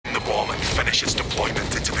finish its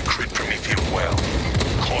deployment into the grid Promethean well.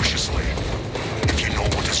 Cautiously. If you know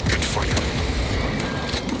what is good for you.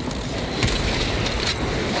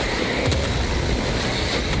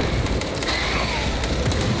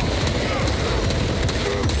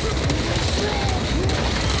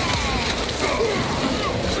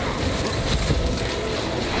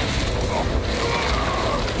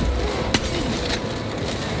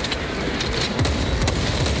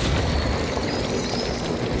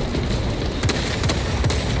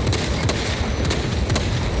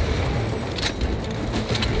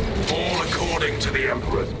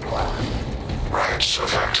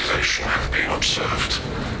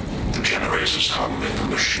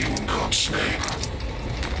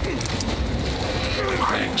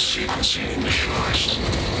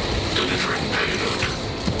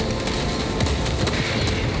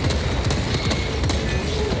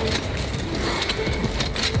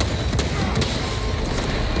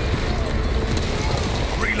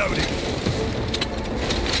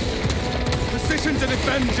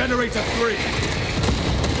 Generator 3.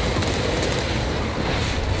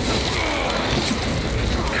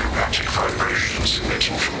 Erratic vibrations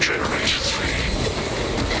emitting from Generator 3.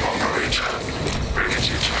 Operator, bring it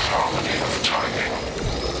into harmony of timing.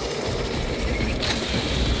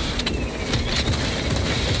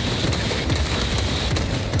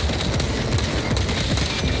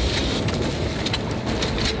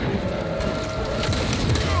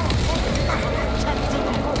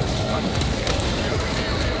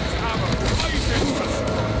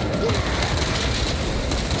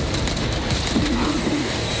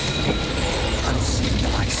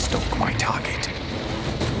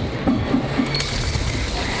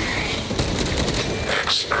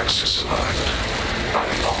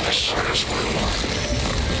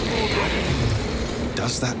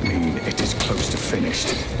 Does that mean it is close to finished?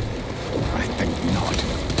 I think not.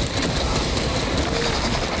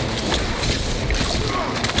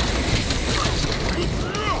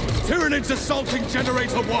 Tyranids assaulting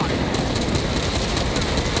Generator 1!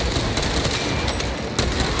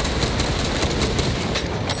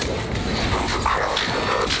 Overcrowding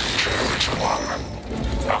alert, Generator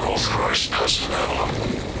 1. Unauthorized personnel.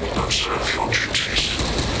 Observe your duties.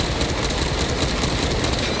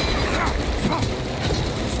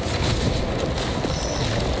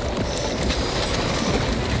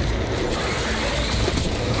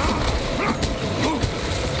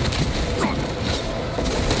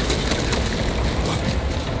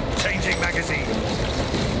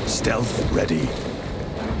 Stealth ready.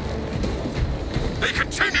 They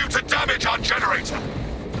continue to damage our generator!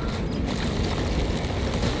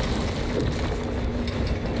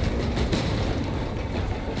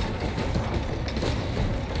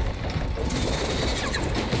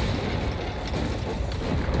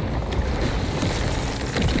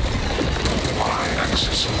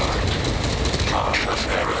 Y-axis alert. Margin of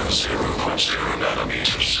error 0.0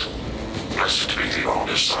 nanometers. Blessed be the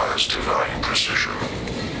Omnissiah's divine precision.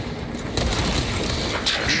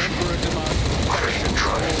 Attention. Crane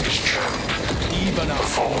drive is jammed.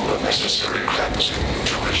 Perform the necessary cleansing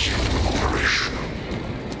to resume operation.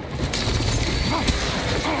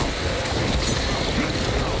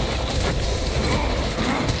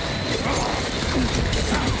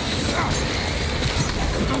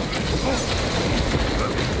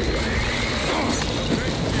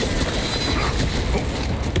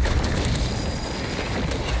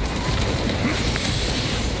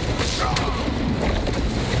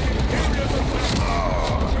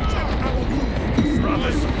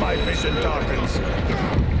 My vision darkens.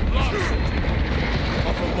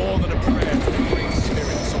 Offer more than a prayer to the Great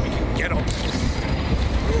Spirit so we can get on.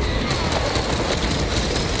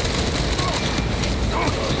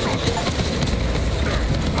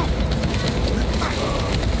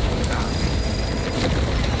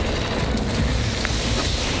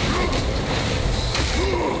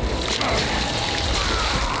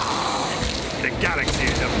 The galaxy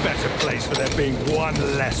is a better place for there being one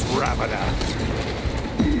less Ravener.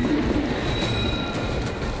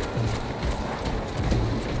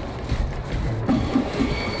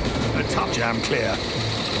 Jam clear.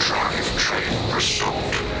 Drive train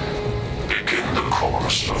restored. Begin the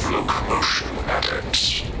course of locomotion,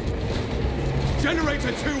 adepts.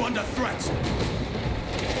 Generator 2 under threat.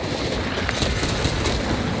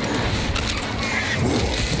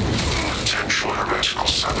 Potential heretical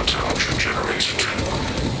sabotage of Generator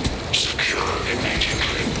 2. Secure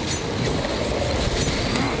immediately.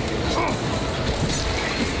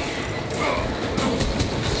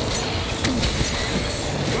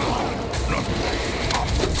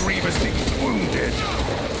 Grievously wounded.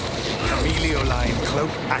 Melio line cloak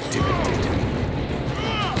activated.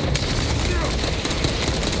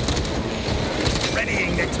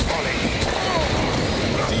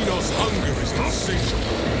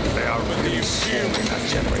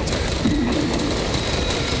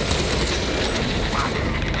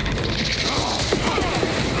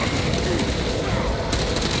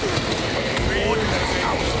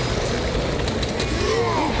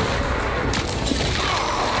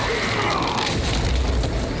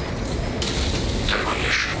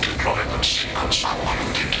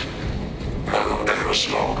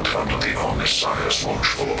 is logged under the Omnissiah's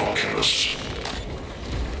watchful oculus.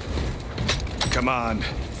 Come on.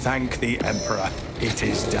 Thank the Emperor. It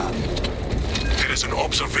is done. There is an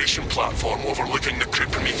observation platform overlooking the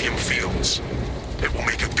Promethium fields. It will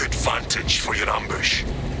make a good vantage for your ambush.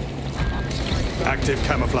 Active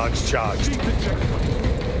camouflage charged.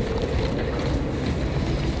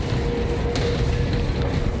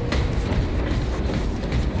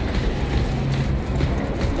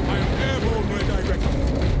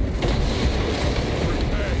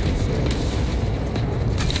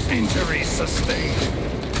 Injuries sustained.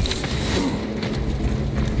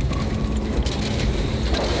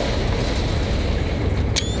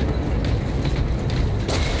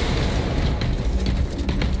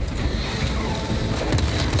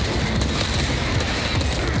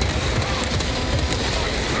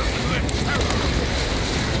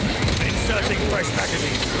 Inserting fresh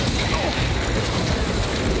magazine.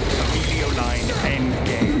 Helio line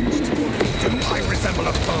engaged. Do I resemble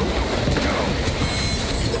a foe? No.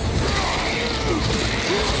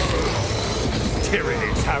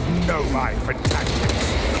 Tyranids have no mind for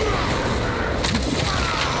tactics.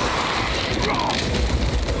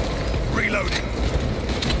 Reloading.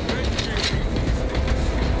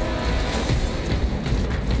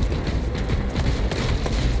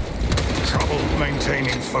 Trouble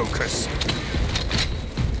maintaining focus.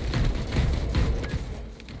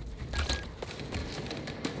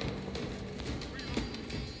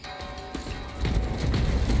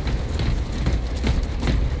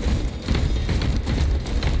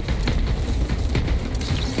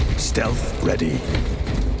 Stealth ready.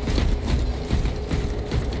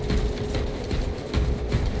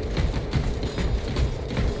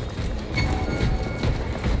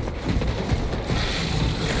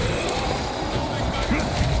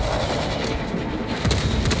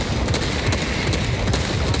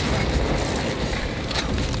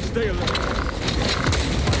 Stay alert.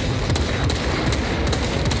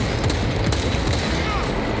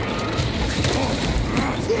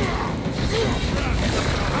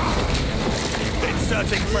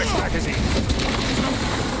 Inserting fresh magazine.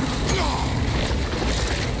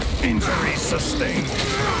 Injuries sustained.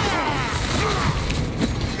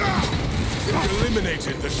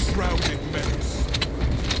 Eliminated the shrouded menace.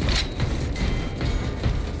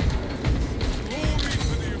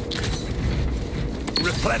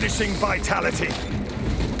 Replenishing vitality.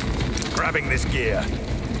 Grabbing this gear.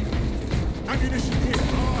 Ammunition here.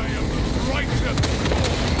 I am the righteous.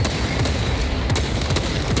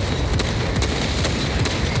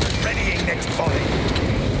 Readying next volley.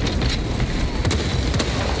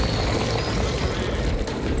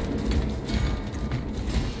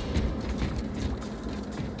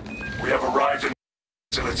 We have arrived in the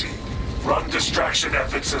facility. Run distraction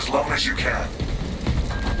efforts as long as you can.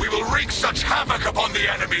 We will wreak such havoc upon the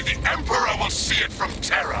enemy, the Emperor will see it from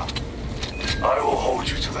Terra. I will hold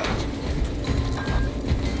you to that.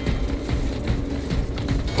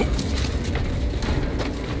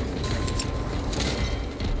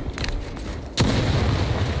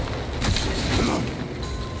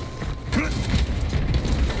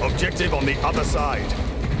 Objective on the other side.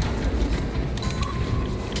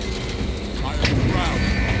 I am proud.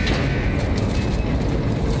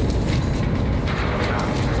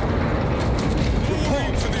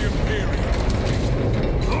 Glory to the Imperium.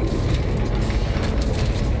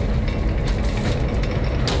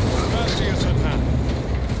 Mercy is at hand.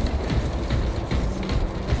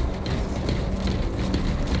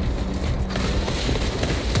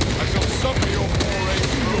 I shall suffer your foray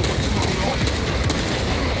through what's not.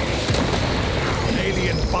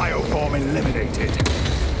 Alien bioform eliminated.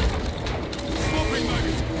 Swapping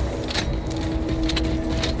magazine.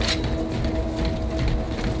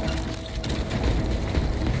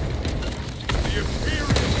 The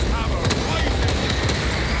Imperial hammer rising.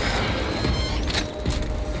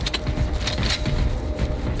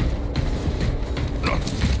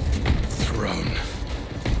 Throne.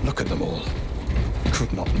 Look at them all.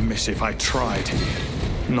 Could not miss if I tried.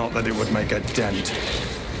 Not that it would make a dent.